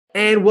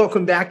And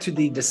welcome back to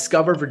the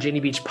Discover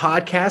Virginia Beach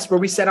podcast, where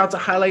we set out to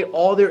highlight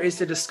all there is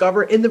to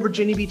discover in the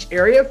Virginia Beach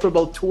area for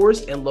both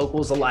tourists and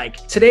locals alike.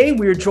 Today,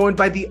 we are joined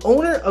by the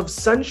owner of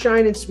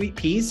Sunshine and Sweet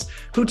Peas,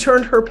 who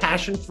turned her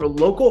passion for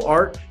local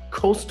art,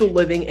 coastal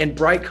living, and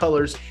bright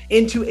colors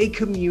into a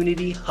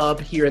community hub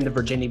here in the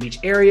Virginia Beach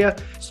area,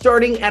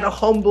 starting at a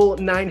humble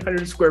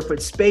 900 square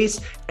foot space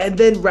and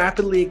then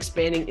rapidly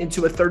expanding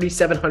into a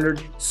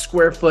 3,700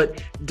 square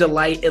foot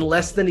delight in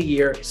less than a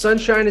year.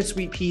 Sunshine and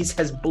Sweet Peas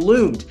has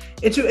bloomed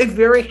into a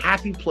very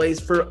happy place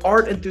for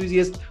art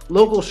enthusiasts,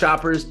 local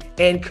shoppers,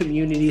 and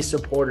community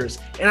supporters.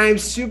 And I am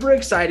super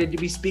excited to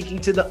be speaking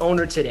to the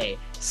owner today,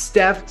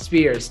 Steph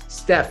Spears.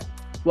 Steph,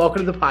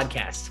 welcome to the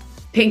podcast.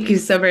 Thank you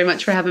so very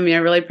much for having me. I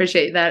really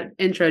appreciate that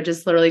intro.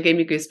 Just literally gave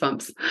me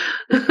goosebumps.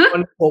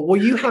 Wonderful. Well,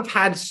 you have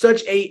had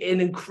such an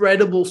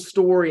incredible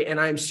story, and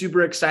I'm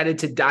super excited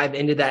to dive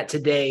into that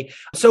today.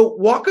 So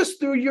walk us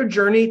through your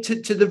journey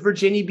to the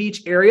Virginia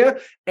Beach area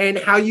and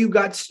how you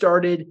got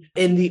started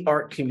in the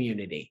art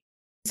community.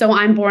 So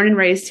I'm born and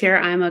raised here.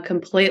 I'm a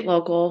complete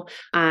local.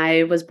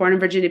 I was born in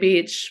Virginia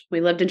Beach.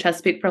 We lived in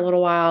Chesapeake for a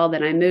little while.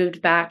 Then I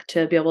moved back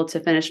to be able to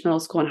finish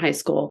middle school and high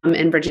school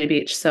in Virginia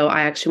Beach. So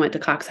I actually went to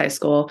Cox High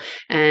School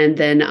and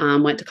then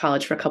went to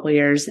college for a couple of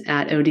years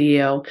at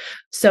ODU.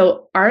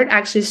 So art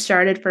actually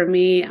started for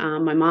me.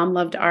 My mom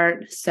loved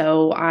art.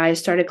 So I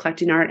started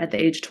collecting art at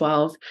the age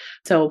 12.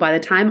 So by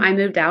the time I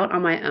moved out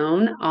on my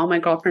own, all my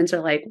girlfriends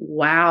are like,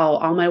 wow,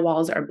 all my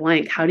walls are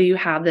blank. How do you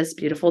have this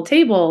beautiful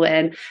table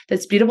and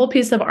this beautiful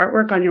piece of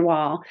artwork on your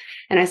wall?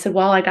 And I said,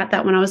 well, I got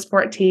that when I was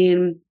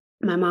 14.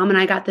 My mom and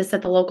I got this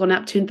at the local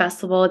Neptune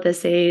Festival at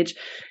this age.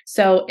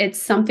 So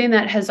it's something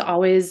that has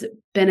always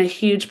been a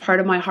huge part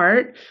of my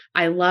heart.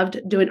 I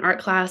loved doing art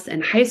class in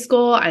high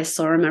school. I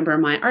still remember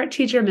my art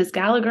teacher, Ms.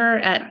 Gallagher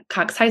at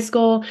Cox High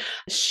School.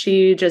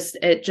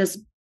 It just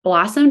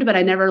blossomed, but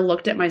I never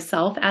looked at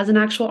myself as an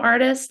actual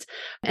artist.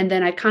 And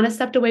then I kind of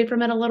stepped away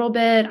from it a little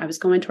bit. I was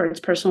going towards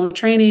personal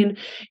training,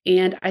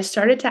 and I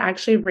started to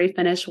actually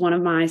refinish one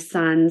of my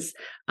son's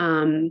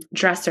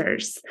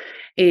dressers.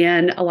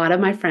 And a lot of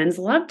my friends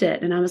loved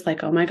it. And I was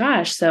like, oh my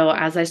gosh. So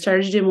as I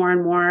started to do more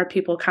and more,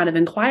 people kind of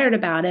inquired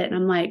about it. And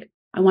I'm like,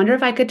 I wonder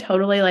if I could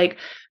totally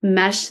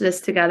mesh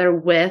this together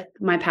with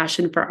my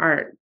passion for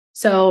art.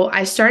 So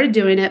I started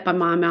doing it, but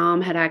my mom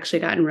had actually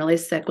gotten really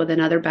sick with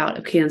another bout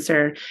of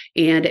cancer,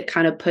 and it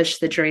kind of pushed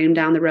the dream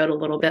down the road a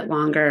little bit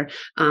longer.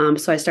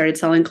 So I started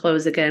selling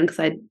clothes again because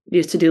I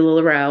used to do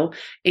LuLaRoe.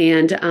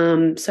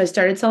 And so I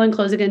started selling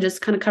clothes again, just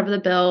kind of cover the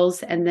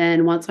bills. And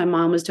then once my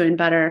mom was doing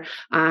better,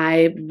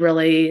 I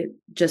really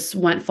just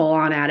went full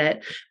on at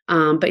it.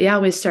 But yeah,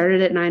 we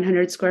started at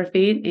 900 square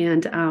feet,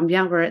 and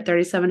we're at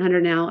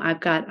 3,700 now.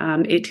 I've got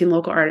 18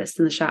 local artists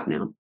in the shop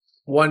now.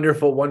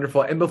 Wonderful,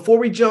 wonderful. And before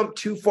we jump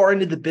too far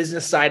into the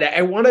business side,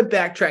 I want to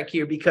backtrack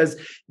here because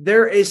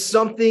there is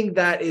something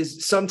that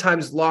is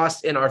sometimes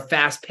lost in our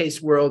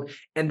fast-paced world,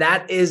 and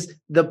that is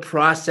the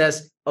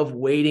process of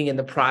waiting and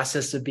the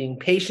process of being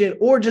patient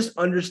or just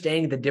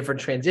understanding the different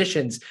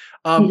transitions.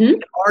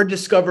 Our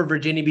Discover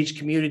Virginia Beach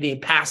community,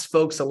 past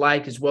folks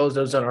alike, as well as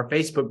those on our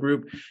Facebook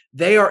group,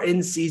 they are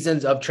in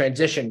seasons of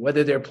transition,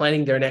 whether they're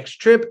planning their next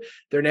trip,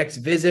 their next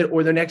visit,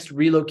 or their next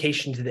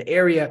relocation to the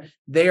area.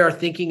 They are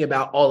thinking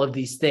about all of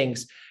these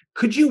things.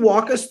 Could you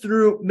walk us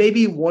through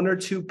maybe one or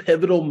two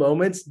pivotal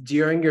moments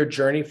during your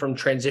journey from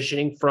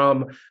transitioning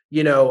from,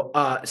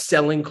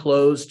 selling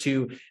clothes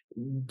to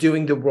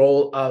doing the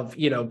role of,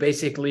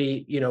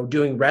 basically,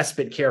 doing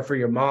respite care for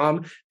your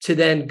mom to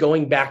then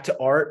going back to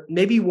art?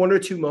 Maybe one or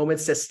two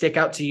moments that stick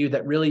out to you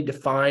that really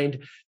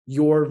defined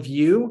your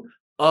view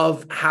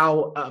of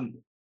how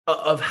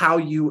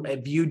you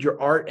viewed your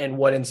art and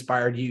what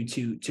inspired you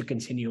to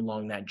continue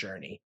along that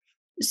journey.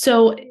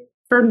 So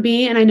for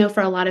me, and I know for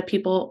a lot of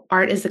people,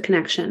 art is a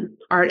connection.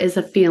 Art is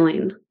a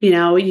feeling.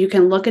 You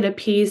can look at a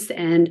piece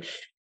and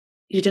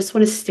you just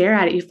want to stare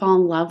at it. You fall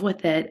in love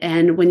with it.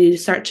 And when you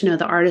start to know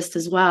the artist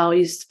as well,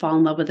 you fall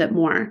in love with it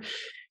more.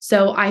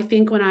 So I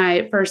think when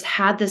I first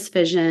had this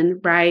vision,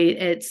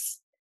 right,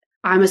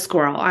 I'm a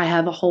squirrel. I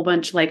have a whole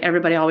bunch, like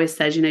everybody always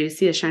says, you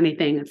see a shiny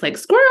thing, it's like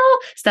squirrel,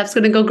 Steph's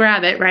going to go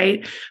grab it,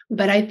 right?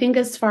 But I think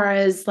as far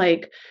as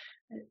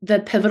the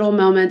pivotal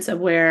moments of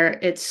where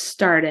it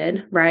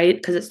started, right?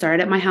 Because it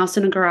started at my house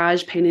in a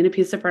garage, painting a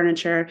piece of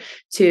furniture,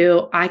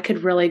 to I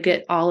could really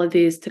get all of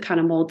these to kind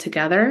of mold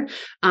together.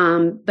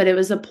 But it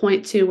was a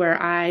point too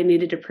where I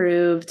needed to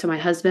prove to my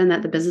husband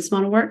that the business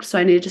model worked. So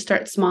I needed to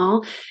start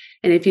small.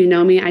 And if you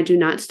know me, I do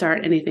not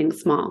start anything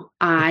small.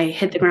 I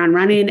hit the ground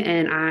running,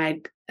 and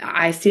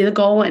I see the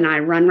goal and I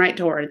run right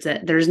towards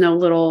it. There's no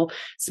little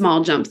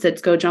small jumps.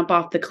 It's go jump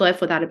off the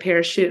cliff without a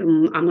parachute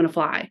and I'm going to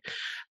fly.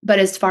 But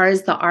as far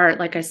as the art,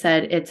 like I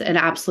said, it's an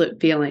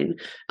absolute feeling.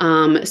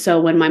 So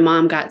when my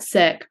mom got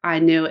sick, I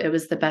knew it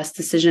was the best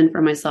decision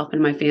for myself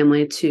and my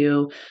family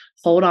to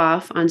hold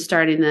off on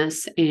starting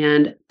this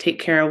and take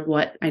care of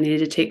what I needed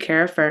to take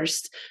care of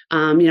first.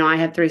 I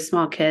have 3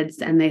 small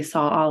kids and they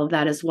saw all of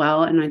that as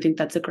well. And I think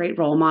that's a great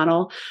role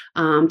model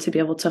to be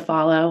able to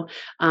follow.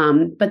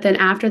 But then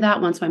after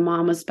that, once my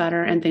mom was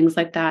better and things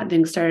like that,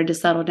 things started to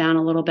settle down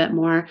a little bit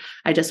more.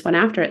 I just went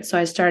after it. So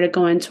I started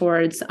going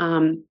towards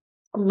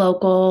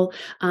local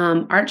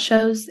art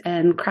shows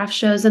and craft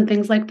shows and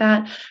things like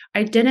that.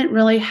 I didn't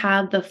really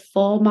have the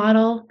full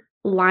model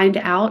lined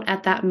out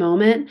at that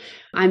moment.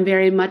 I'm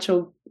very much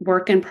a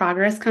work in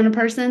progress kind of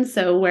person.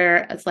 So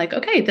where it's like,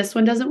 okay, this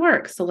one doesn't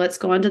work, so let's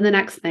go on to the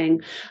next thing.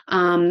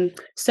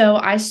 So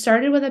I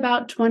started with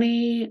about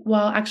 20,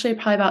 well, actually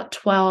probably about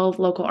 12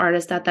 local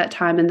artists at that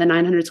time in the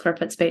 900 square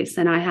foot space.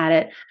 And I had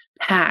it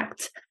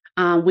packed.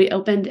 We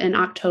opened in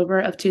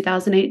October of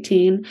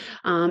 2018.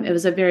 It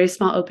was a very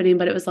small opening,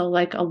 but it was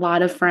like a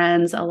lot of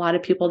friends, a lot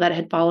of people that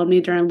had followed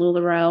me during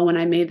LuLaRoe when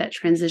I made that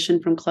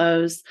transition from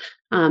clothes.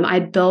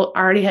 I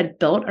already had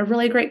built a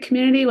really great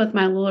community with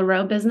my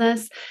LuLaRoe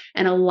business,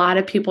 and a lot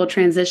of people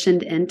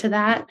transitioned into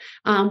that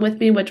with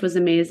me, which was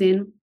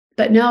amazing.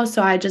 But no,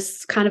 so I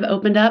just kind of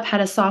opened up,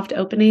 had a soft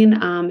opening,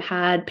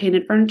 had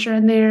painted furniture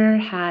in there,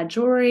 had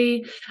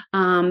jewelry,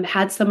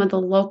 had some of the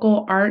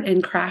local art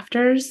and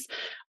crafters.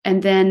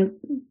 And then,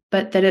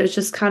 but that it was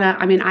just kind of,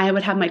 I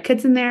would have my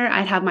kids in there.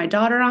 I'd have my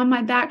daughter on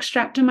my back,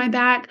 strapped to my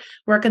back,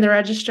 working the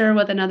register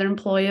with another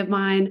employee of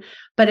mine.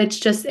 But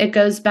it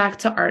goes back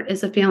to art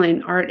is a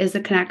feeling. Art is a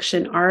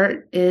connection.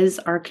 Art is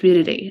our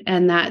community.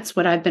 And that's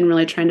what I've been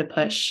really trying to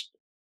push.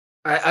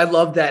 I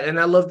love that. And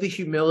I love the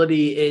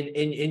humility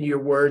in your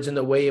words and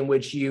the way in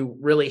which you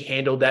really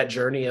handled that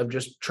journey of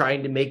just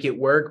trying to make it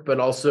work, but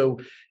also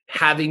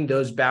having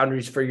those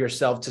boundaries for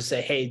yourself to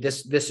say, hey,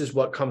 this is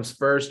what comes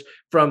first,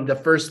 from the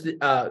first,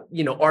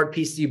 art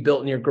piece you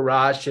built in your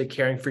garage to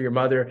caring for your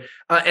mother.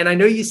 And I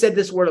know you said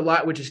this word a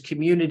lot, which is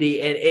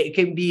community, and it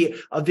can be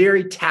a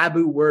very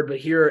taboo word, but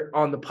here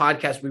on the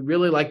podcast, we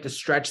really like to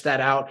stretch that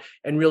out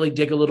and really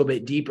dig a little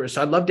bit deeper.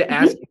 So I'd love to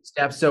ask you,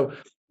 Steph, so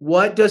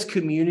what does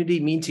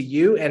community mean to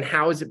you, and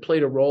how has it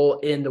played a role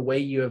in the way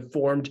you have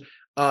formed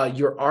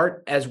your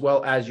art as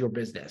well as your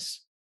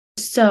business?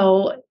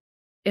 So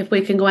if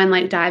we can go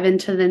and dive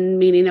into the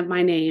meaning of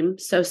my name.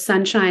 So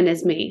sunshine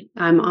is me.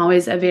 I'm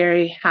always a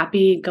very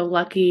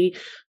happy-go-lucky,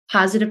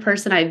 positive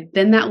person. I've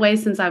been that way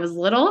since I was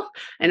little,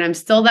 and I'm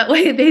still that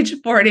way at the age of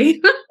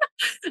 40.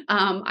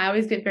 I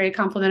always get very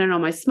complimented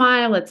on my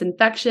smile. It's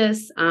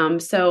infectious.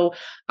 So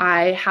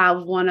I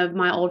have one of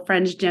my old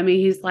friends, Jimmy.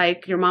 He's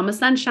like, "You're Mama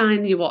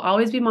Sunshine. You will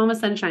always be Mama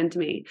Sunshine to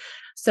me."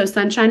 So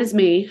sunshine is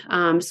me.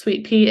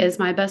 Sweet Pea is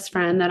my best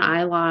friend that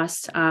I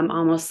lost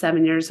almost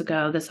 7 years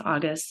ago this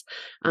August.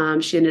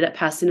 She ended up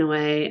passing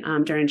away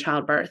during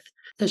childbirth.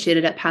 So she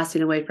ended up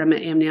passing away from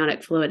an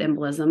amniotic fluid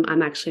embolism.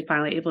 I'm actually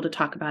finally able to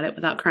talk about it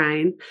without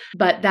crying.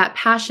 But that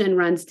passion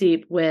runs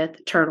deep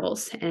with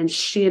turtles, and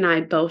she and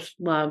I both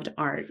loved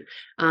art.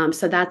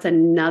 So that's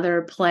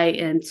another play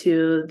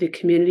into the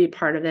community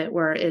part of it,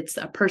 where it's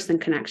a person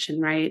connection,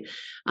 right?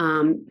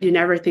 You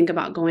never think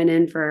about going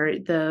in for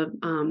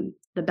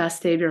the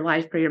best day of your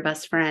life for your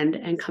best friend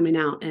and coming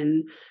out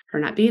and her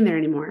not being there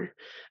anymore.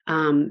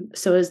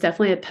 So it was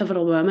definitely a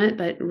pivotal moment,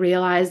 but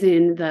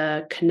realizing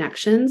the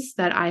connections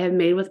that I have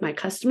made with my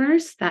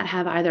customers that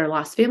have either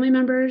lost family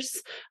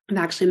members. I've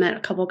actually met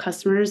a couple of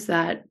customers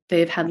that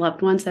they've had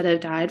loved ones that have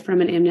died from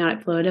an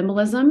amniotic fluid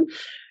embolism.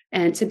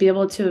 And to be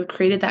able to have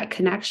created that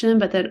connection,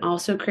 but then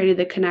also created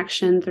the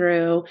connection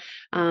through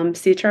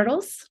sea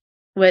turtles,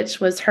 which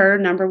was her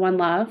number one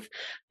love.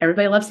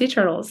 Everybody loves sea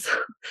turtles.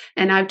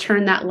 And I've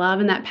turned that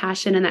love and that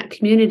passion and that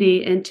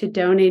community into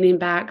donating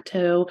back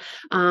to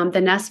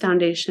the Nest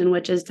Foundation,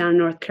 which is down in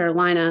North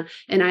Carolina.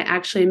 And I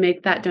actually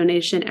make that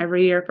donation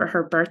every year for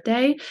her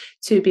birthday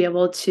to be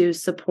able to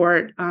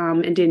support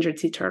endangered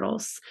sea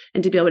turtles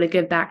and to be able to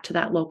give back to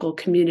that local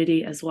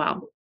community as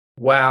well.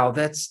 Wow,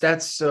 that's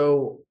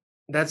so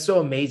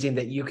amazing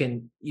that you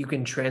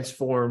can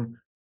transform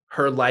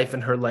her life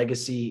and her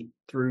legacy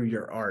through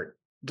your art,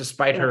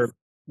 despite her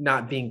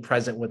not being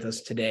present with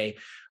us today.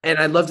 And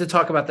I'd love to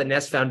talk about the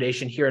Nest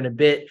Foundation here in a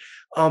bit.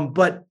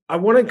 But I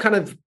want to kind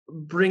of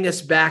bring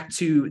us back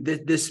to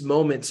this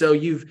moment. So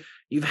you've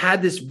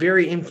had this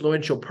very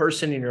influential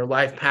person in your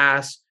life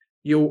pass.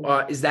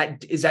 Is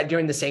that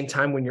during the same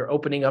time when you're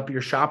opening up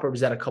your shop, or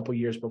was that a couple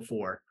years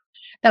before?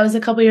 That was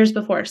a couple years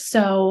before.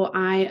 So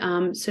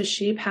so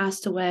she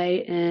passed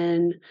away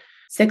in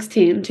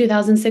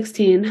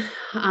 2016.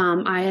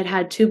 I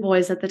had 2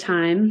 boys at the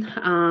time,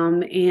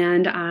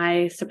 and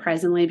I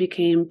surprisingly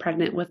became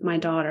pregnant with my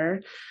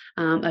daughter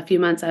a few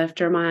months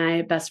after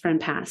my best friend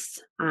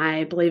passed.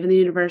 I believe in the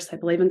universe, I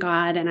believe in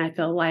God, and I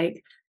feel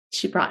like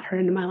she brought her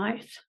into my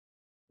life.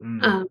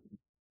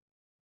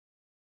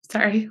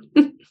 Sorry.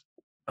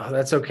 Oh,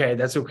 that's okay.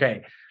 That's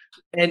okay.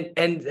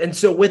 And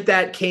so with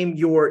that came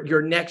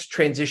your next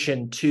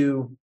transition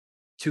to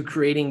to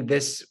creating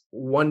this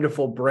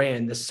wonderful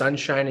brand, the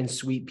Sunshine and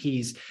Sweet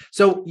Peas.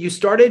 So you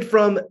started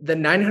from the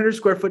 900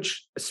 square foot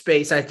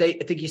space. I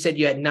think you said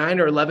you had 9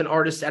 or 11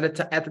 artists at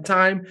the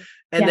time,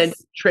 and then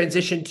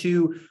transitioned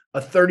to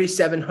a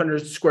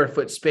 3,700 square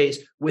foot space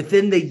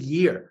within the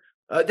year.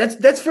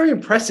 That's very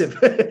impressive.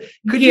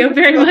 Thank you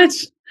very much.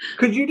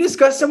 Could you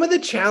discuss some of the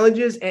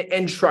challenges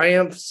and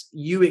triumphs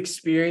you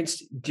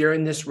experienced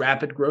during this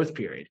rapid growth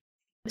period?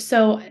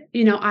 So,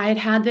 I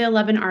had the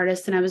 11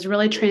 artists, and I was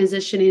really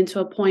transitioning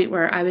to a point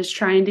where I was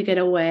trying to get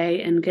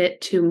away and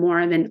get to more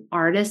of an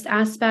artist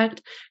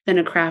aspect than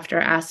a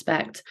crafter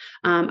aspect.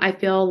 I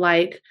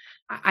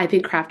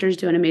think crafters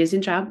do an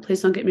amazing job.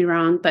 Please don't get me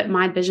wrong. But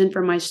my vision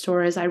for my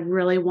store is I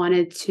really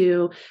wanted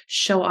to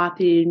show off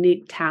the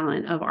unique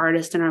talent of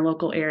artists in our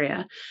local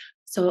area.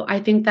 So I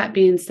think that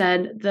being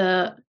said,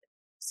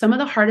 some of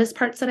the hardest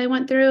parts that I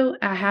went through,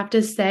 I have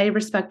to say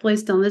respectfully,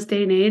 still in this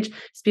day and age,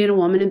 is being a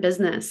woman in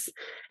business,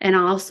 and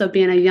also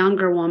being a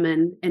younger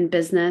woman in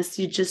business.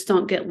 You just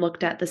don't get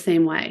looked at the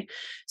same way.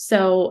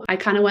 So I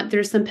kind of went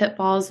through some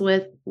pitfalls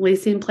with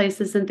leasing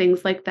places and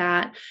things like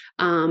that.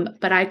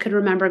 But I could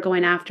remember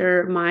going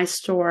after my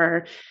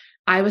store.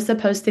 I was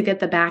supposed to get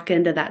the back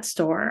end of that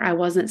store. I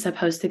wasn't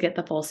supposed to get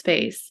the full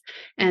space.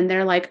 And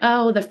they're like,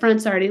 oh, the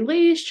front's already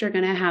leased. You're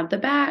going to have the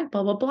back,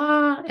 blah, blah,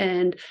 blah.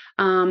 And,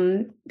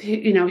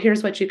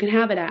 here's what you can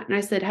have it at. And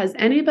I said, has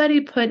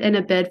anybody put in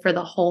a bid for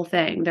the whole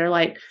thing? They're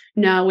like,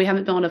 no, we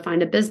haven't been able to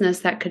find a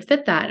business that could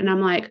fit that. And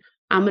I'm like,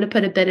 I'm going to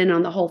put a bid in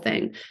on the whole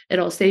thing.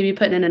 It'll save you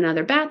putting in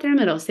another bathroom.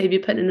 It'll save you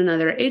putting in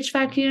another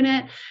HVAC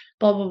unit,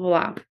 blah, blah,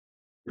 blah.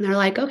 And they're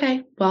like,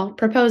 okay, well,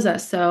 propose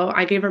us. So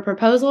I gave her a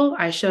proposal.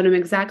 I showed them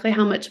exactly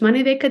how much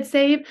money they could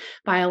save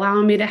by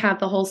allowing me to have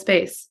the whole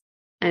space.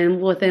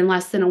 And within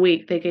less than a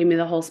week, they gave me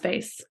the whole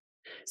space.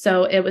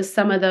 So it was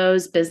some of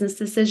those business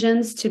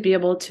decisions to be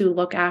able to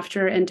look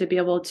after and to be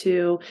able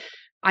to,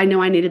 I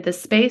know I needed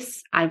this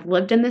space. I've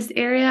lived in this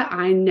area.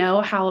 I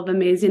know how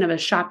amazing of a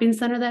shopping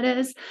center that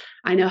is.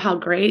 I know how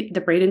great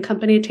the Braden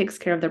Company takes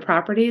care of their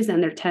properties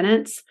and their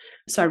tenants.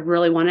 So I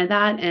really wanted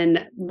that.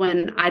 And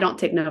when I don't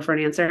take no for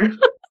an answer.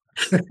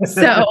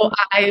 So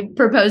I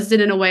proposed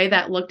it in a way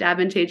that looked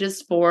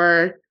advantageous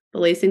for the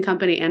leasing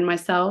company and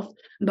myself.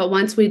 But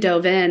once we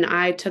dove in,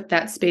 I took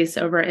that space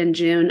over in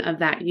June of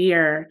that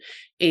year.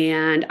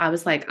 And I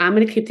was like, I'm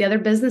going to keep the other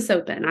business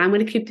open. I'm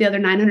going to keep the other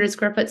 900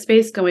 square foot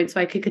space going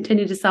so I could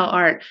continue to sell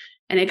art.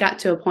 And it got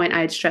to a point I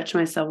had stretched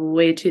myself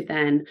way too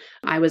thin.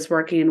 I was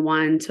working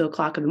 1, 2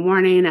 o'clock in the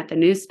morning at the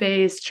new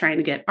space, trying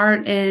to get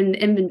art in,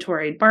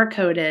 inventoried,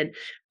 barcoded,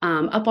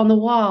 up on the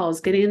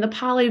walls, getting the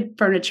poly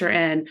furniture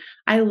in.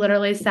 I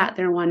literally sat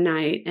there one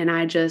night and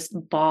I just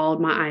bawled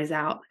my eyes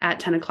out at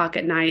 10 o'clock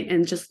at night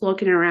and just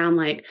looking around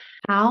like,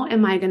 how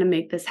am I going to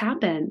make this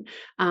happen?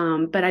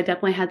 But I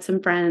definitely had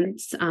some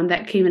friends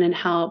that came in and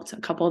helped.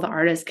 A couple of the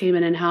artists came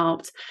in and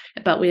helped,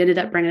 but we ended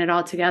up bringing it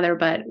all together.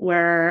 But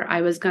where I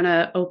was going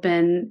to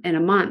open in a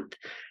month,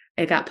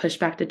 it got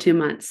pushed back to 2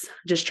 months,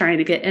 just trying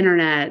to get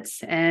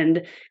internets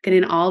and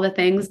getting all the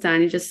things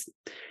done. You just,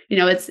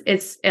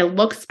 it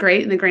looks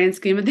great in the grand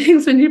scheme of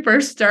things when you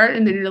first start.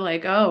 And then you're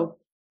like, oh,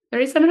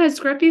 3,700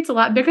 square feet's a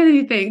lot bigger than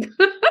you think.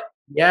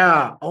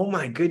 Yeah. Oh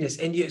my goodness.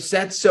 And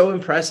that's so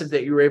impressive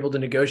that you were able to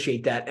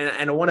negotiate that.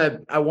 And I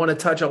want to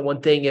touch on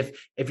one thing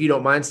if you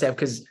don't mind, Steph,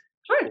 because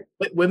Sure.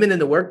 Women in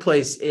the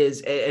workplace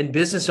and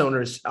business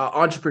owners,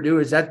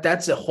 entrepreneurs,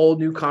 that's a whole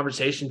new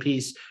conversation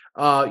piece.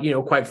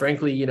 Quite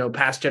frankly,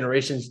 past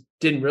generations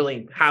didn't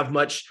really have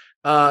much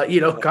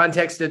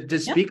context to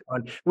speak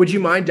on. Would you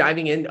mind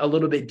diving in a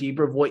little bit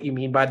deeper of what you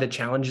mean by the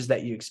challenges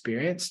that you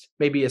experienced?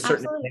 Maybe a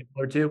certain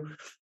example or two.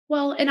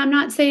 Well, and I'm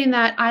not saying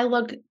that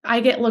I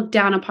get looked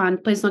down upon.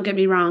 Please don't get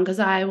me wrong, because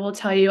I will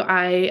tell you,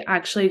 I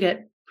actually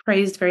get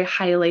praised very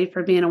highly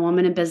for being a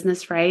woman in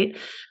business, right?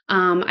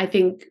 I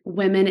think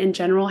women in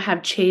general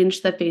have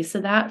changed the face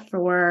of that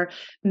for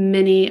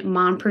many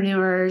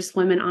mompreneurs,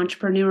 women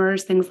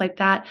entrepreneurs, things like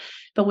that.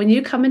 But when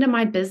you come into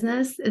my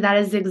business, that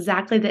is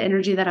exactly the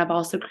energy that I've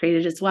also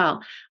created as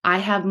well. I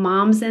have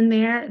moms in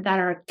there that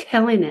are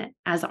killing it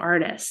as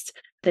artists,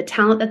 the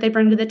talent that they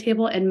bring to the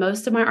table. And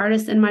most of my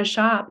artists in my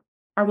shop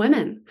are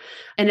women.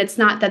 And it's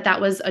not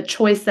that was a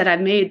choice that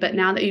I've made, but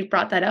now that you've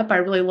brought that up, I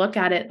really look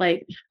at it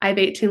like I have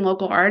 18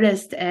 local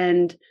artists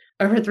and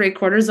over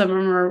 3/4 of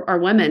them are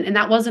women. And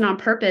that wasn't on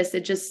purpose.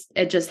 It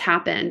just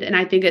happened. And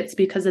I think it's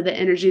because of the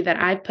energy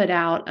that I've put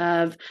out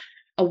of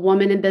a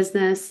woman in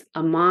business,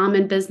 a mom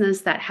in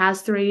business that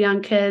has 3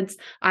 young kids.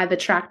 I've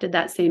attracted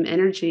that same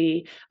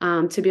energy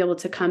to be able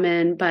to come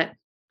in. But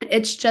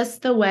it's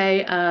just the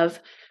way of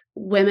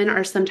women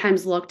are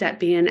sometimes looked at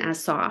being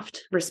as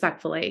soft,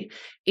 respectfully.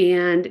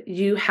 And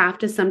you have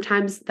to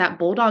sometimes, that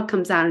bulldog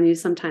comes out in you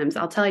sometimes,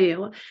 I'll tell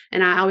you.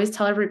 And I always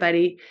tell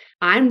everybody,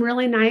 I'm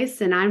really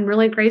nice and I'm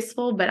really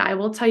graceful, but I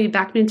will tell you,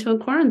 back me into a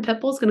corner and the pit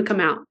bull's going to come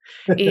out.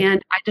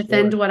 And I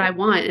defend what I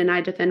want and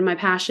I defend my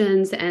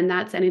passions. And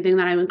that's anything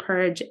that I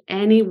encourage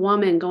any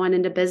woman going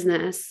into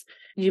business.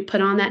 You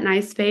put on that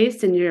nice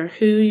face and you're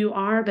who you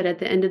are. But at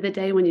the end of the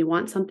day, when you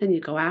want something, you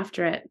go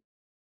after it.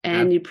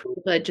 And you prove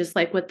it, just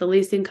like with the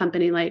leasing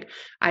company, like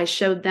I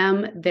showed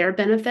them their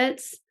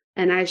benefits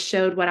and I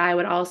showed what I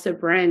would also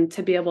bring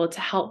to be able to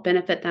help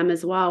benefit them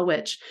as well,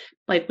 which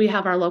like we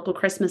have our local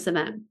Christmas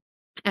event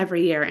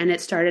every year and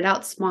it started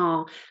out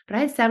small, but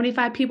I had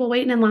 75 people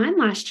waiting in line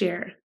last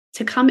year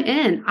to come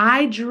in.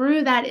 I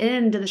drew that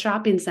into the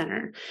shopping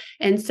center.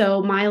 And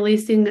so my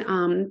leasing,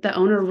 the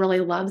owner really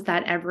loves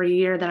that every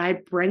year that I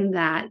bring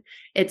that.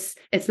 It's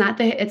not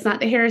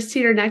the Harris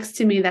Teeter next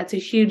to me that's a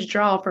huge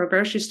draw for a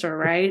grocery store,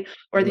 right?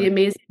 Or the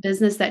amazing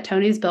business that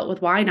Tony's built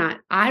with Why Not.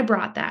 I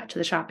brought that to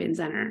the shopping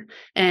center,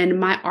 and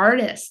my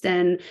artists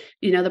and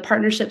the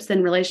partnerships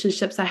and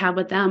relationships I have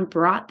with them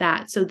brought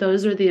that. So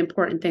those are the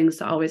important things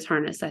to always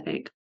harness, I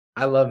think.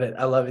 I love it.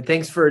 I love it.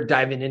 Thanks for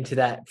diving into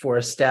that for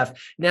us,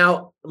 Steph.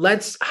 Now,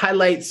 let's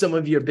highlight some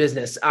of your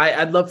business.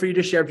 I'd love for you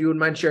to share, if you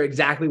wouldn't mind, share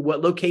exactly what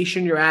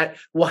location you're at.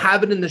 We'll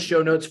have it in the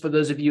show notes for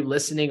those of you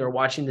listening or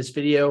watching this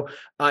video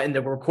in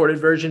the recorded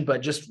version. But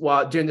just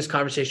while during this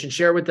conversation,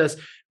 share with us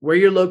where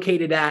you're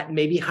located at.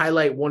 Maybe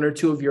highlight one or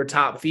two of your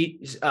top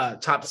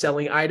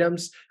selling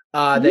items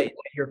that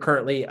you're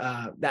currently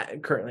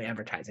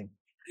advertising.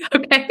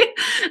 Okay.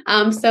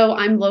 So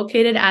I'm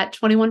located at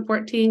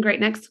 2114 Great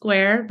Neck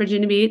Square,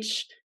 Virginia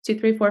Beach,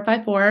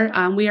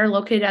 23454. We are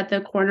located at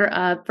the corner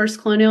of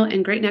First Colonial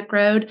and Great Neck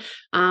Road.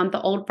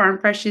 The old Farm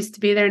Fresh used to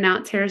be there. Now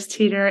it's Harris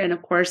Teeter. And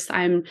of course,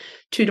 I'm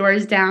 2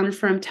 doors down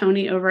from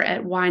Tony over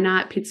at Why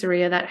Not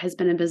Pizzeria that has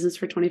been in business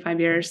for 25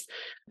 years.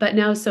 But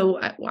no, so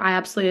I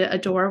absolutely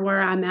adore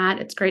where I'm at.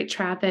 It's great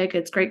traffic.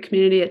 It's great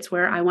community. It's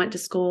where I went to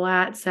school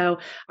at. So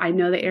I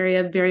know the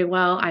area very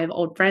well. I have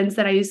old friends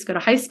that I used to go to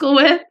high school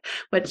with,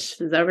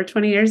 which is over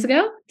 20 years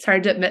ago. It's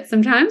hard to admit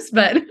sometimes,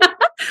 but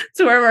it's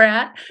where we're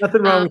at.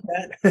 Nothing wrong with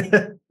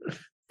that.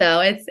 So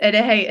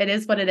hey, it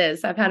is what it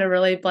is. I've had a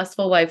really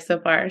blissful life so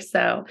far.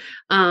 So,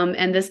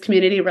 and this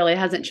community really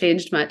hasn't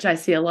changed much. I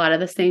see a lot of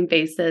the same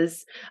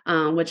faces,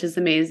 which is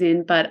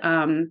amazing. But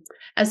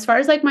as far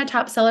as like my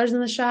top sellers in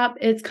the shop,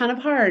 it's kind of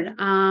hard.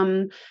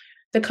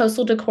 The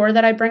coastal decor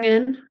that I bring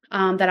in,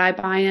 that I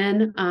buy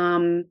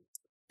in,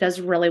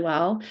 does really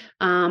well.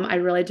 I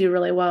really do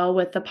really well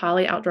with the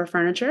poly outdoor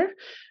furniture,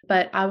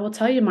 but I will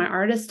tell you, my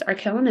artists are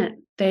killing it.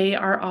 They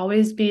are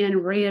always being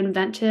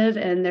reinventive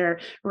and they're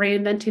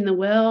reinventing the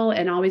wheel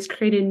and always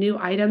creating new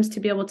items to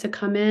be able to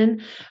come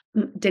in.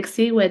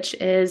 Dixie, which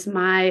is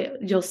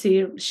you'll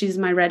see she's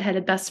my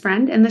redheaded best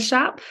friend in the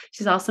shop.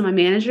 She's also my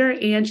manager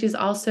and she's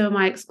also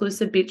my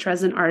exclusive beach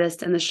resin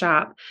artist in the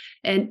shop.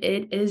 And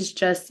it is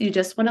just, you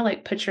just want to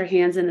like put your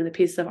hands into the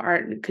piece of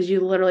art because you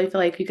literally feel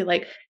like you could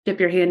like dip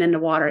your hand into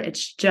water.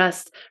 It's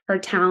just, her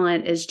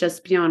talent is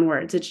just beyond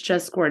words. It's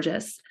just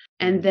gorgeous.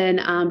 And then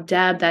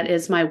Deb, that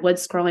is my wood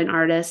scrolling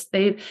artist.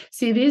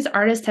 These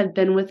artists have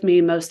been with me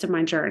most of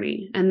my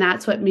journey. And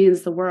that's what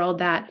means the world,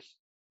 that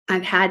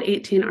I've had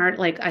 18 art.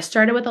 Like I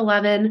started with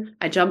 11,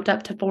 I jumped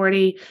up to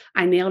 40.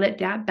 I nailed it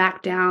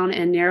back down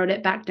and narrowed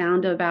it back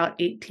down to about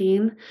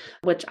 18,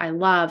 which I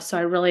love. So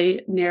I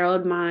really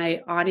narrowed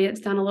my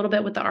audience down a little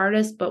bit with the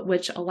artist, but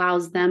which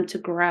allows them to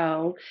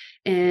grow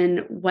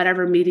in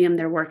whatever medium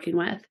they're working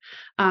with.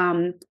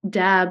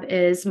 Deb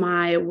is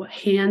my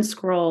hand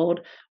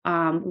scrolled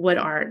wood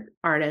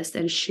artist,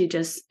 and she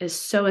just is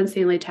so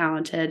insanely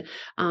talented.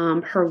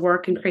 Her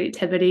work and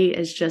creativity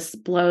is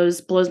just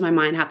blows my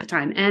mind half the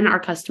time, and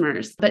our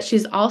customers. But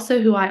she's also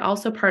who I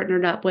also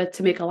partnered up with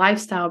to make a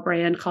lifestyle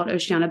brand called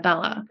Oceana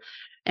Bella.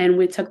 And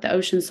we took the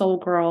Ocean Soul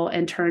Girl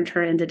and turned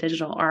her into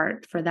digital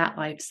art for that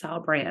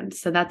lifestyle brand.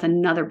 So that's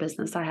another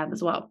business I have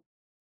as well.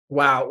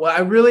 Wow. Well,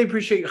 I really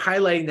appreciate you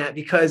highlighting that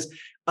because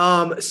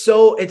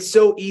so it's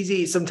so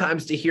easy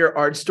sometimes to hear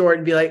art store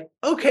and be like,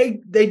 okay,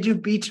 they do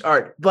beach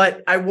art.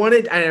 But I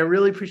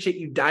really appreciate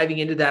you diving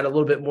into that a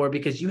little bit more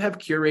because you have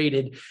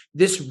curated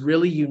this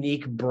really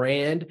unique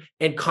brand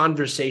and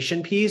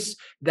conversation piece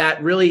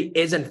that really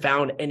isn't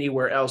found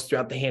anywhere else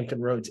throughout the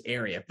Hampton Roads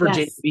area,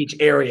 Virginia Beach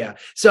area.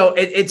 So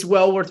it's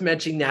well worth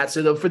mentioning that.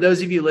 So for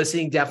those of you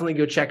listening, definitely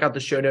go check out the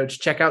show notes,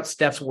 check out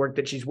Steph's work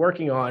that she's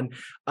working on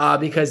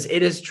because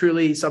it is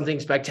truly something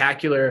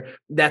spectacular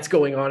that's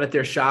going on at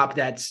their shop.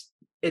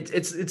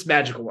 It's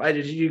magical.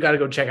 You got to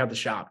go check out the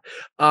shop.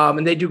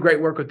 And they do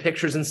great work with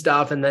pictures and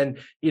stuff. And then,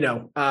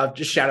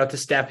 just shout out to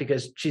Steph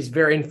because she's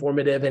very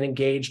informative and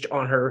engaged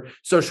on her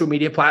social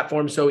media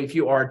platform. So if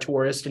you are a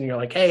tourist and you're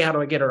like, hey, how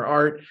do I get her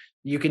art?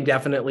 You can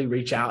definitely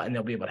reach out and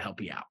they'll be able to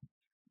help you out.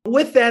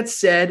 With that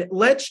said,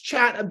 let's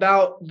chat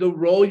about the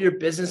role your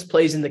business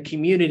plays in the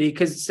community.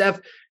 Because Steph,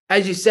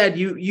 as you said,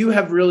 you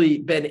have really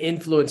been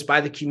influenced by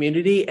the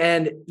community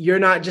and you're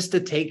not just a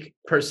take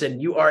person,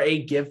 you are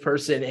a give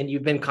person and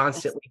you've been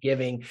constantly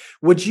giving.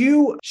 Would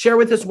you share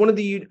with us one of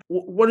the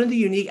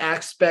unique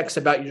aspects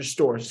about your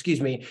store,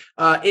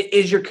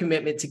 is your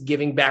commitment to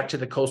giving back to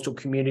the coastal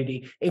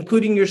community,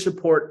 including your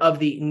support of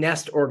the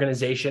Nest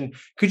organization.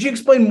 Could you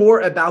explain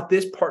more about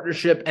this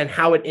partnership and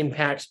how it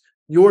impacts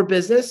your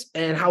business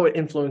and how it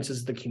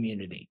influences the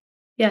community?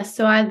 Yes.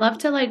 So I'd love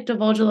to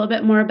divulge a little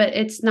bit more, but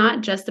it's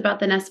not just about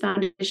the Nest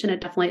Foundation.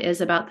 It definitely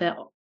is about the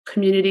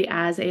community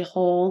as a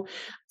whole.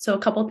 So a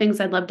couple things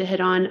I'd love to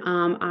hit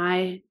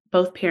on.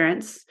 Both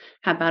parents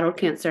have battled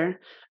cancer.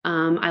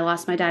 I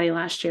lost my daddy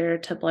last year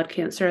to blood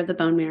cancer of the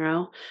bone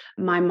marrow.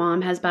 My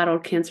mom has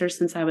battled cancer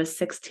since I was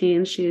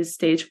 16. She's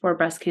stage 4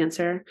 breast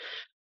cancer.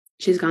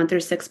 She's gone through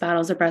 6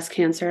 battles of breast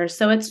cancer.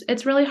 So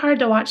it's really hard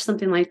to watch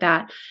something like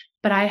that.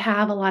 But I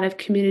have a lot of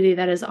community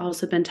that has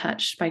also been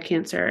touched by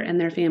cancer and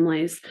their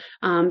families.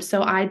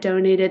 So I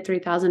donated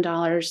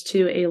 $3,000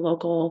 to a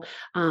local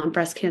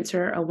breast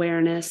cancer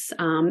awareness.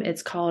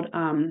 It's called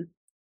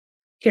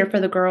Here for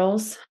the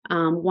Girls.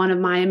 One of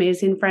my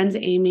amazing friends,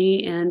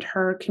 Amy, and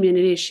her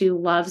community, she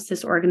loves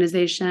this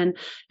organization.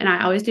 And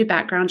I always do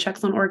background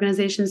checks on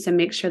organizations to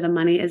make sure the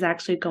money is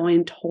actually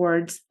going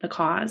towards the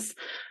cause.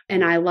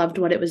 And I loved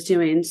what it was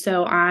doing.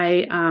 So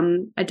I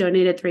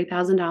donated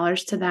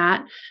 $3,000 to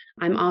that.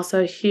 I'm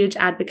also a huge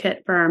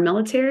advocate for our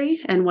military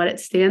and what it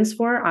stands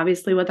for.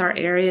 Obviously, with our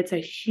area, it's a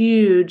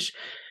huge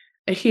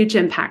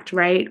impact,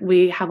 right?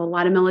 We have a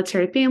lot of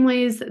military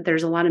families.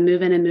 There's a lot of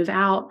move in and move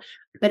out.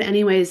 But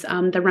anyways,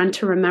 the Run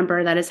to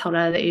Remember that is held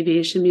out of the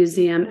Aviation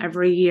Museum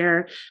every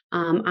year.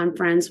 I'm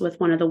friends with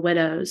one of the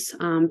widows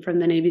from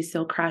the Navy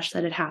SEAL crash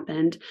that had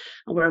happened,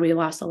 where we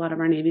lost a lot of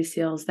our Navy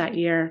SEALs that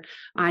year.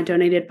 I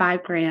donated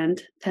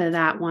 $5,000 to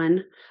that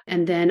one.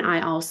 And then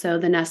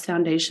the Nest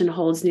Foundation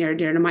holds near and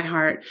dear to my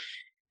heart.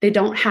 They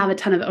don't have a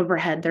ton of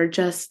overhead.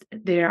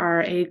 They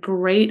are a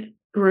great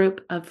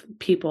group of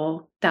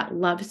people that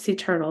love sea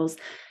turtles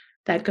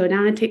that go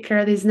down and take care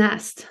of these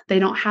nests. They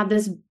don't have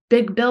this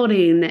big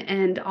building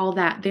and all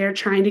that. They're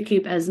trying to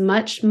keep as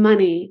much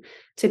money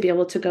to be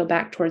able to go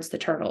back towards the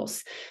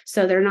turtles.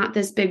 So they're not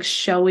this big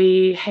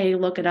showy, hey,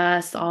 look at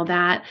us, all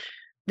that.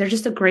 They're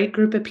just a great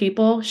group of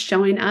people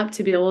showing up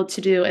to be able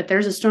to do, if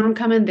there's a storm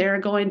coming, they're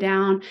going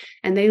down,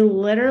 and they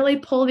literally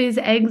pull these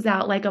eggs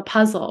out like a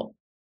puzzle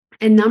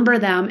and number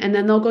them, and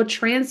then they'll go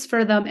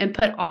transfer them and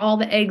put all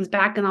the eggs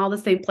back in all the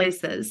same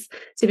places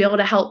to be able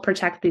to help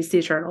protect these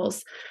sea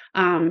turtles.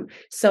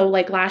 So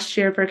like last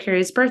year for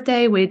Carrie's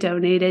birthday, we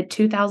donated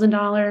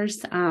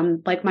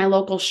 $2,000. Like my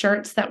local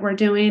shirts that we're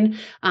doing,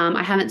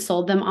 I haven't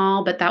sold them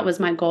all, but that was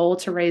my goal,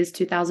 to raise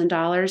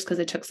 $2,000, because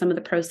I took some of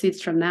the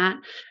proceeds from that.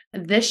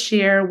 This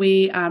year,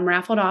 we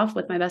raffled off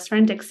with my best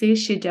friend, Dixie.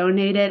 She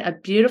donated a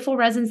beautiful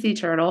resin sea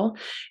turtle,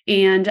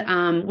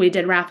 and we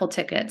did raffle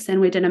tickets,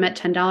 and we did them at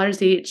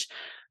 $10 each.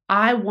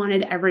 I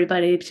wanted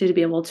everybody to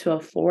be able to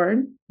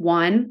afford,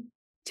 1,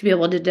 to be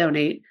able to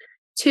donate,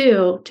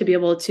 2, to be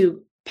able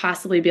to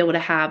possibly be able to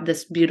have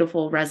this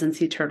beautiful resin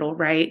sea turtle,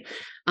 right?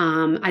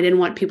 I didn't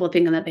want people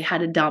thinking that they had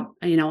to dump,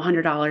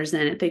 $100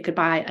 in it. They could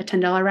buy a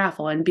 $10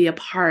 raffle and be a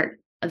part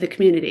of the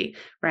community,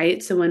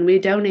 right? So when we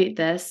donate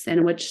this,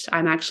 and which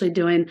I'm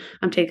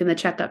taking the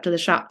check up to the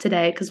shop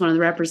today because one of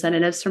the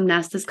representatives from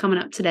Nest is coming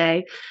up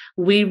today.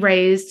 We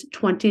raised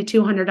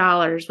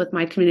 $2,200 with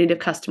my community of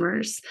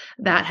customers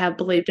that have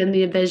believed in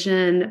the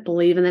vision,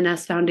 believe in the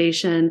Nest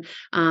Foundation.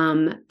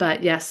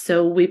 But yes,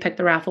 so we picked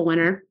the raffle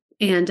winner,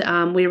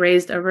 and we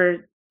raised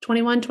over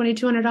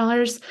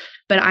 $2,200,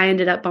 but I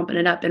ended up bumping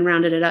it up and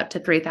rounded it up to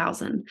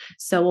 $3,000.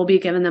 So we'll be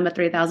giving them a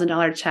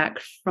 $3,000 check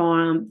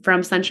from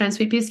Sunshine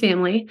Sweet Pea's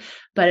family,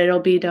 but it'll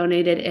be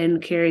donated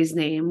in Carrie's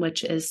name,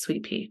 which is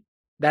Sweet Pea.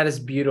 That is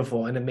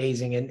beautiful and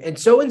amazing, and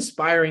so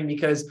inspiring,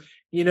 because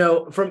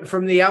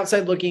from the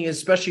outside looking,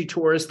 especially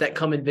tourists that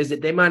come and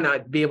visit, they might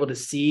not be able to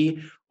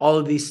see all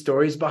of these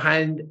stories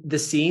behind the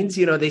scenes.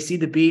 They see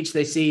the beach,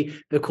 they see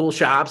the cool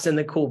shops and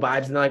the cool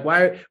vibes, and they're like,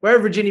 why are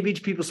Virginia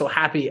Beach people so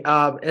happy?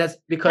 And that's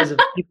because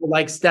of people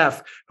like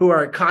Steph, who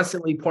are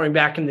constantly pouring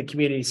back in the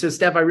community. So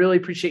Steph, I really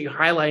appreciate you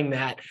highlighting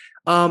that.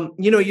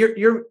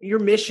 Your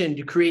mission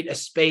to create a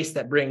space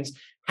that brings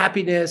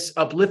happiness,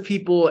 uplift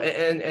people,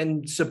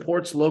 and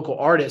supports local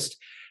artists.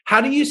 How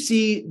do you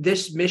see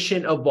this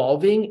mission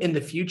evolving in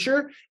the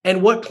future?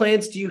 And what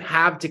plans do you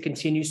have to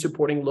continue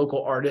supporting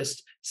local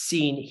artists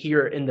scene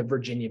here in the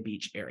Virginia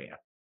Beach area?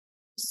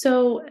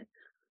 So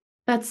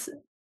that's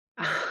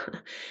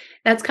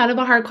kind of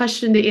a hard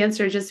question to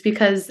answer, just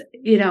because,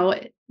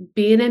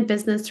 being in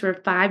business for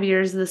 5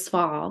 years this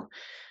fall,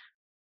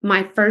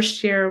 my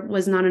first year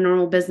was not a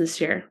normal business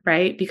year,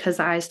 right? Because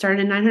I started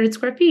in 900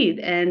 square feet,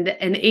 and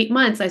in 8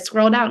 months I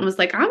scrolled out and was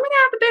like, I'm going to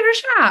have a bigger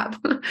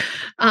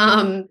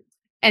shop.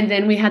 And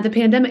then we had the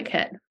pandemic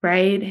hit,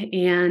 right?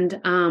 And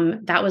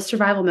that was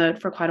survival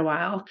mode for quite a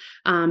while,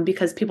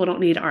 because people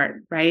don't need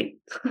art, right?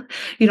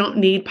 You don't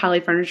need poly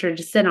furniture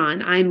to sit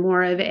on. I'm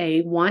more of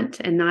a want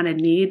and not a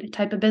need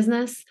type of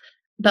business,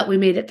 but we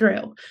made it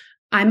through.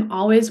 I'm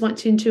always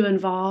wanting to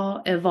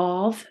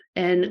evolve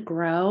and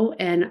grow.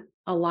 And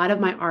a lot of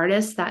my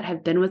artists that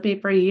have been with me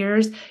for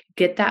years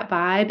get that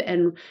vibe,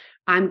 and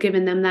I'm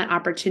giving them that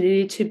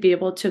opportunity to be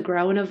able to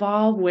grow and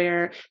evolve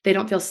where they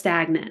don't feel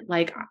stagnant.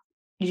 Like,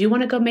 you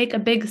want to go make a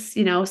big,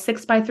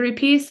 6x3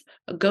 piece,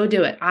 go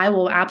do it. I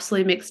will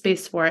absolutely make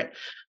space for it.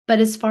 But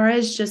as far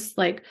as just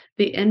like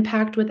the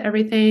impact with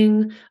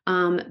everything,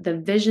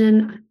 the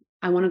vision,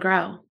 I want to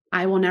grow.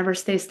 I will never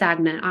stay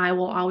stagnant. I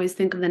will always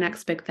think of the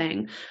next big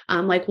thing.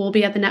 Like we'll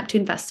be at the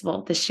Neptune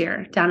Festival this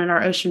year down at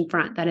our ocean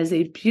front. That is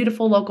a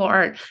beautiful local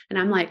art. And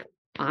I'm like,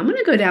 I'm going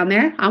to go down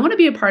there. I want to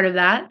be a part of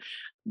that.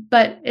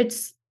 But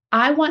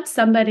I want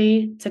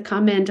somebody to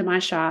come into my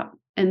shop,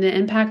 and the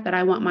impact that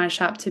I want my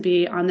shop to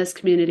be on this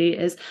community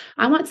is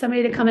I want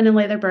somebody to come in and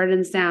lay their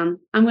burdens down.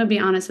 I'm going to be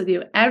honest with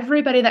you.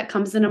 Everybody that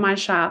comes into my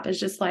shop is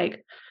just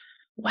like,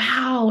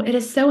 wow, it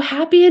is so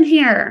happy in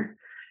here.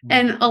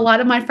 And a lot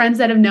of my friends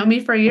that have known me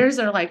for years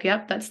are like,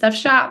 yep, that stuff's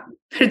shop.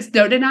 There's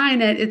no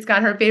denying it. It's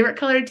got her favorite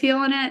color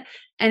teal in it.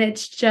 And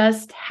it's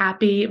just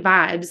happy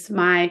vibes.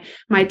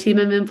 My team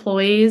of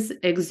employees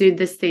exude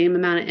the same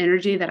amount of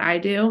energy that I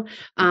do.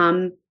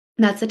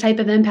 That's the type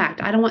of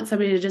impact. I don't want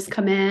somebody to just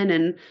come in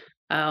and,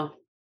 oh,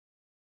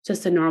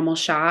 just a normal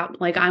shop.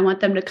 Like I want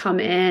them to come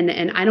in,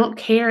 and I don't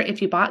care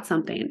if you bought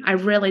something. I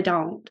really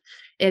don't.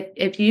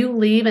 If you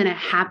leave in a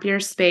happier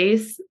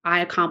space, I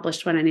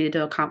accomplished what I needed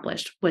to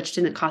accomplish, which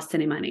didn't cost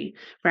any money,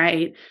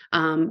 right?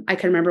 I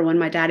can remember when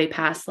my daddy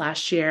passed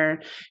last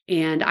year,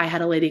 and I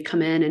had a lady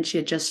come in, and she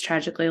had just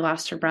tragically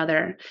lost her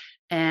brother.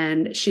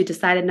 And she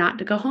decided not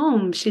to go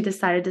home. She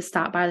decided to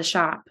stop by the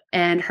shop.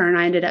 And her and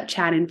I ended up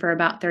chatting for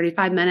about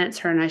 35 minutes.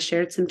 Her and I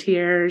shared some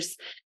tears.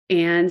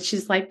 And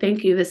she's like,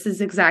 thank you. This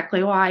is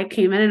exactly why I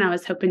came in, and I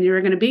was hoping you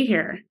were going to be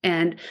here.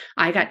 And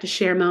I got to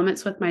share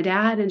moments with my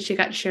dad, and she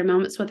got to share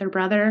moments with her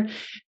brother.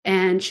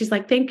 And she's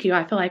like, thank you.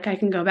 I feel like I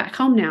can go back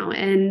home now.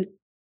 And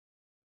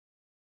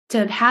to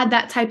have had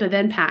that type of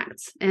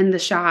impact in the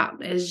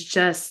shop is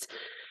just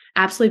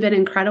absolutely been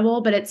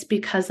incredible, but it's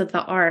because of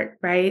the art,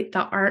 right?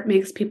 The art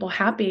makes people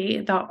happy.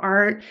 The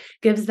art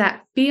gives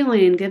that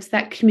feeling, gives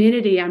that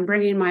community. I'm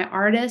bringing my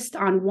artist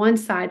on one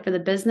side for the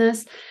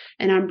business,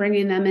 and I'm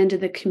bringing them into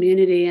the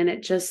community. And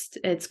it's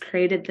just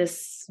created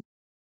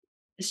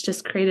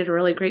a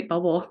really great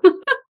bubble.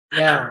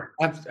 Yeah,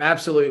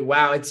 absolutely.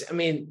 Wow. That's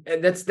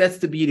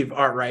the beauty of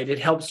art, right? It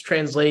helps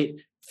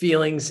translate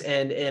feelings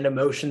and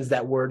emotions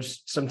that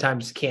words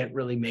sometimes can't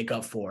really make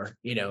up for,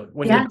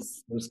 when you're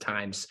those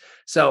times.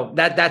 So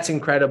that's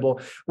incredible.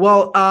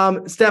 Well,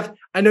 Steph,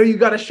 I know you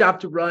got a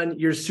shop to run.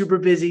 You're super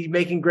busy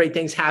making great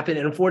things happen.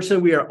 And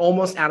unfortunately, we are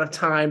almost out of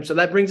time. So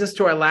that brings us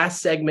to our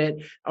last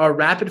segment, our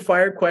rapid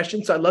fire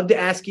questions. So I'd love to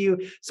ask you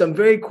some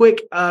very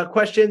quick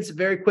questions,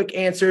 very quick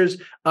answers,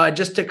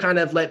 just to kind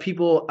of let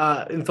people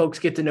and folks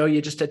get to know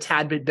you just a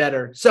tad bit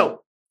better.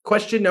 So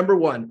question number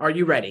 1, are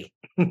you ready?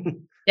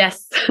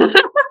 Yes.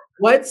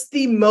 What's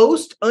the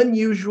most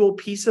unusual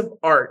piece of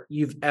art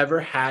you've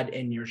ever had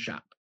in your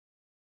shop?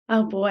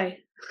 Oh boy.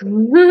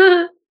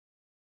 That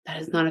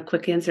is not a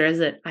quick answer, is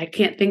it? I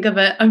can't think of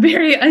a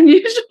very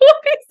unusual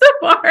piece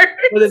of art.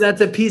 Whether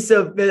that's a piece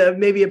of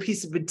maybe a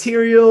piece of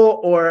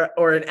material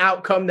or an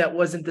outcome that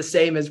wasn't the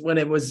same as when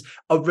it was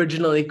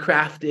originally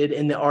crafted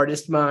in the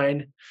artist's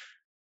mind.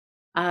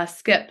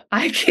 Skip.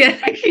 I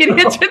can't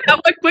answer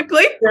that one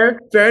quickly.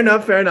 Fair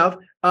enough.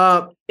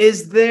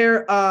 Is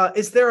there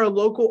a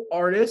local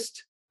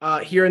artist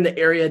here in the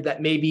area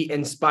that maybe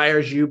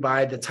inspires you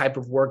by the type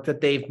of work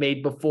that they've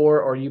made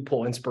before, or you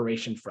pull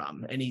inspiration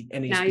from? Any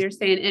now you're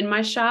saying in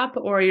my shop,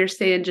 or you're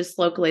saying just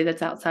locally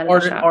that's outside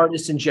of the shop?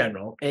 Artists in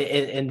general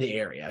in the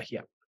area.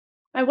 Yeah.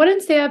 I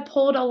wouldn't say I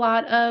pulled a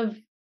lot of,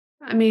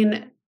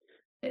 the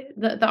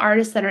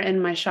artists that are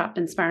in my shop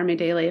inspire me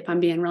daily, if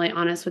I'm being really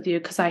honest with you,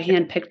 because I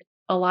handpicked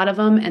a lot of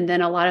them, and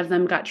then a lot of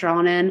them got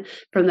drawn in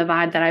from the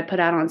vibe that I put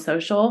out on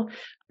social.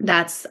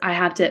 I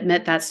have to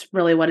admit, that's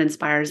really what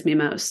inspires me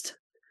most.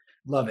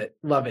 Love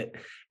it.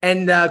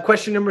 And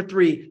question number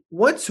 3,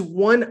 what's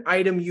one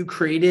item you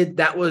created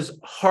that was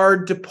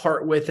hard to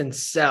part with and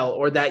sell,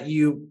 or that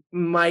you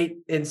might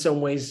in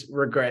some ways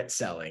regret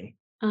selling?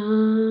 I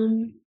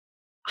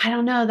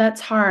don't know.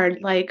 That's hard.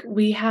 Like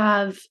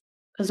because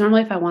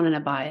normally if I wanted to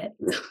buy it,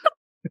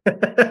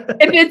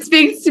 if it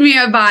speaks to me,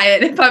 I buy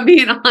it, if I'm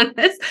being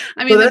honest.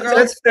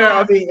 That's fair.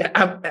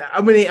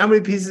 How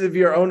many pieces of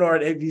your own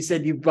art have you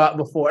said you bought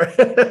before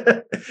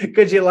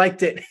because you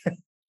liked it?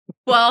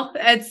 Well,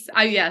 it's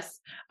yes.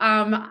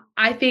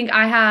 I think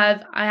I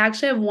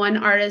actually have one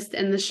artist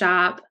in the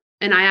shop,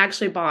 and I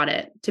actually bought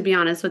it, to be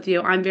honest with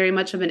you. I'm very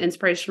much of an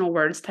inspirational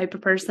words type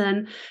of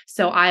person.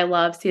 So I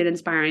love seeing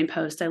inspiring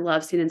posts. I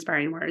love seeing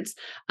inspiring words.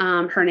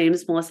 Her name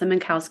is Melissa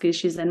Minkowski.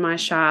 She's in my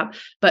shop,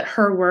 but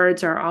her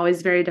words are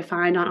always very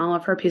defined on all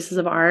of her pieces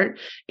of art.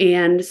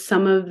 And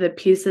some of the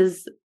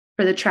pieces,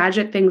 for the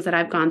tragic things that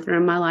I've gone through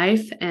in my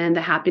life and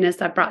the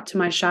happiness I've brought to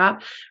my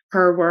shop,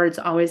 her words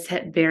always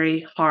hit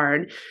very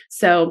hard.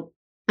 So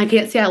I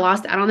can't say I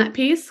lost out on that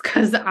piece,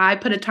 because I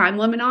put a time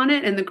limit on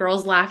it, and the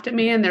girls laughed at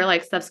me, and they're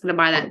like, Steph's going to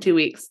buy that in 2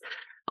 weeks.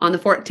 On the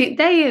 14th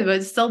day, it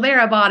was still there.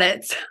 I bought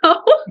it.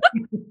 So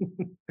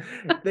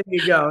there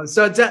you go.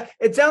 So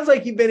it sounds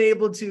like you've been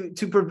able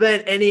to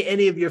prevent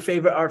any of your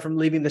favorite art from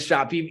leaving the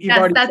shop. You've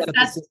already set up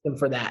a system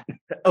for that.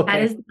 Okay.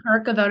 That is the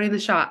perk of owning the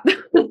shop.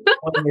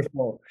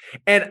 Wonderful.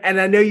 And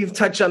I know you've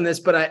touched on this,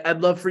 but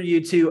I'd love for you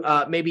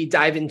to maybe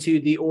dive into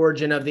the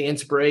origin of the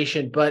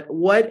inspiration. But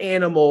what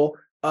animal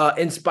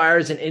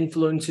inspires and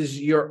influences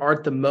your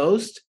art the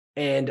most,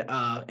 and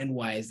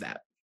why is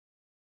that?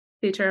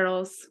 Sea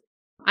turtles.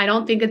 I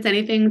don't think it's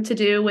anything to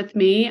do with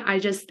me. I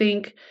just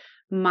think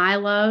my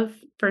love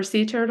for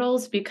sea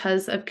turtles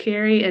because of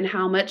Carrie and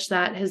how much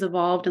that has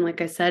evolved. And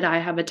like I said, I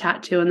have a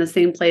tattoo in the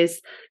same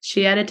place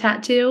she had a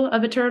tattoo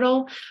of a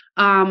turtle.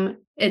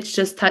 It's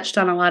just touched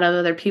on a lot of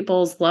other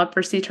people's love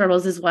for sea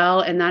turtles as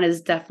well. And that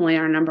is definitely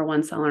our number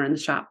one seller in the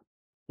shop.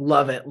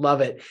 Love it.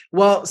 Love it.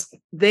 Well,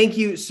 thank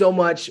you so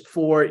much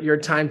for your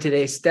time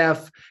today,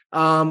 Steph.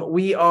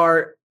 We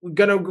are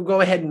going to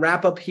go ahead and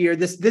wrap up here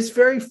this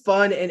very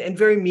fun and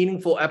very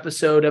meaningful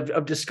episode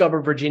of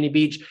Discover Virginia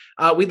Beach.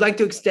 We'd like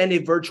to extend a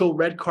virtual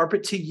red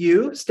carpet to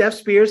you, Steph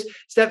Spears.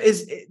 Steph,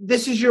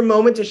 this is your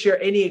moment to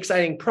share any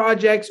exciting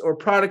projects or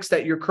products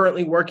that you're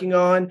currently working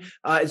on.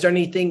 Is there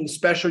anything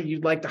special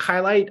you'd like to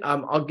highlight?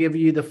 I'll give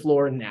you the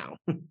floor now.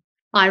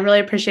 I really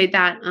appreciate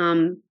that.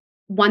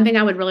 One thing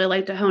I would really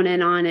like to hone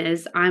in on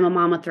is I'm a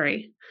mom of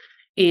 3,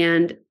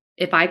 and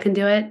if I can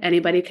do it,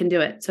 anybody can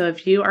do it. So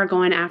if you are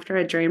going after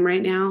a dream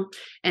right now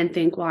and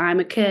think, well, I'm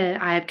a kid,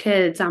 I have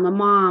kids, I'm a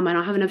mom, I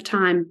don't have enough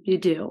time, you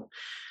do.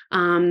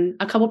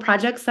 A couple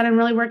projects that I'm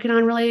really working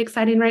on, really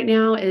exciting right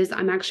now is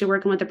I'm actually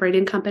working with the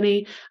braiding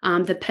company,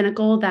 the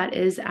Pinnacle that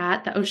is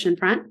at the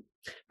oceanfront.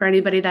 For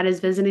anybody that is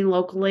visiting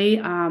locally,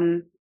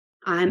 I'm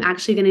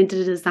actually getting to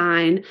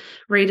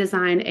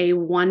redesign a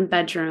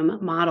 1-bedroom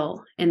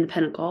model in the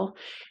Pinnacle.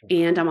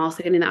 And I'm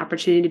also getting the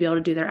opportunity to be able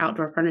to do their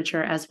outdoor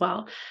furniture as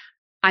well.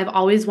 I've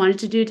always wanted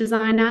to do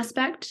design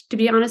aspect, to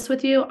be honest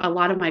with you. A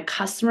lot of my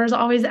customers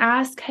always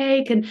ask,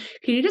 hey, can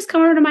you just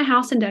come over to my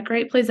house and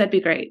decorate, please? That'd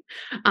be great.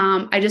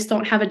 I just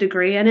don't have a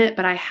degree in it,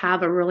 but I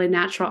have a really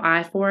natural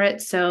eye for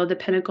it. So the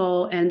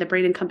Pinnacle and the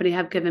braiding company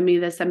have given me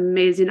this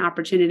amazing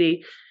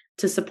opportunity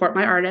to support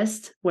my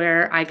artists,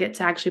 where I get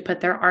to actually put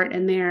their art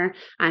in there.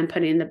 I'm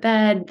putting the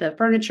bed, the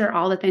furniture,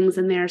 all the things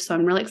in there. So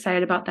I'm really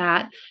excited about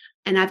that.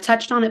 And I've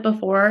touched on it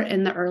before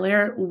in the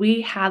earlier, we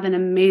have an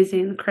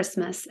amazing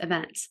Christmas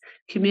event,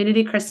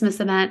 community Christmas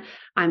event.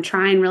 I'm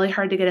trying really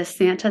hard to get a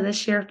Santa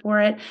this year for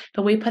it,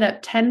 but we put up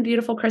 10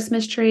 beautiful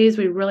Christmas trees.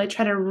 We really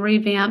try to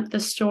revamp the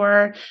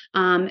store.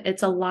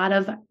 It's a lot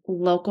of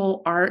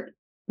local art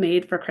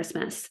made for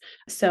Christmas.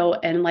 So,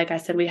 and like I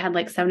said, we had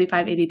like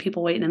 75, 80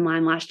 people waiting in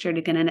line last year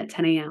to get in at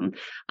 10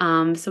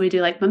 a.m. So we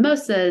do like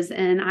mimosas,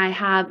 and I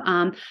have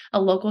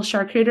a local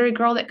charcuterie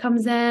girl that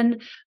comes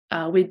in.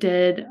 We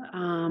did,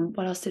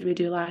 what else did we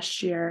do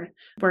last year?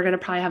 We're going to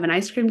probably have an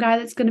ice cream guy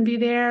that's going to be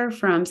there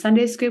from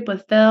Sunday Scoop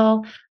with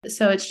Phil.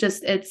 So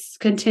it's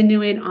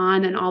continuing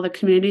on and all the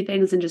community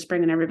things and just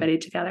bringing everybody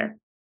together.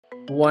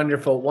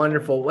 Wonderful,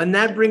 wonderful. And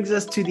that brings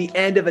us to the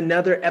end of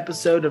another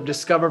episode of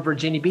Discover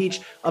Virginia Beach.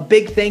 A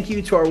big thank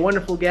you to our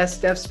wonderful guest,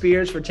 Steph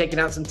Spears, for taking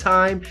out some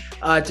time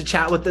to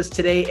chat with us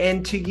today,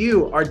 and to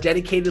you, our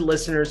dedicated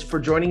listeners, for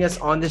joining us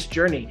on this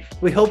journey.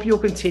 We hope you'll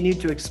continue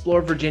to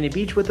explore Virginia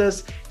Beach with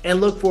us and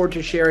look forward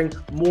to sharing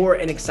more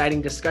and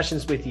exciting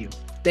discussions with you.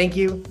 Thank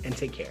you, and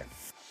take care.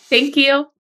 Thank you.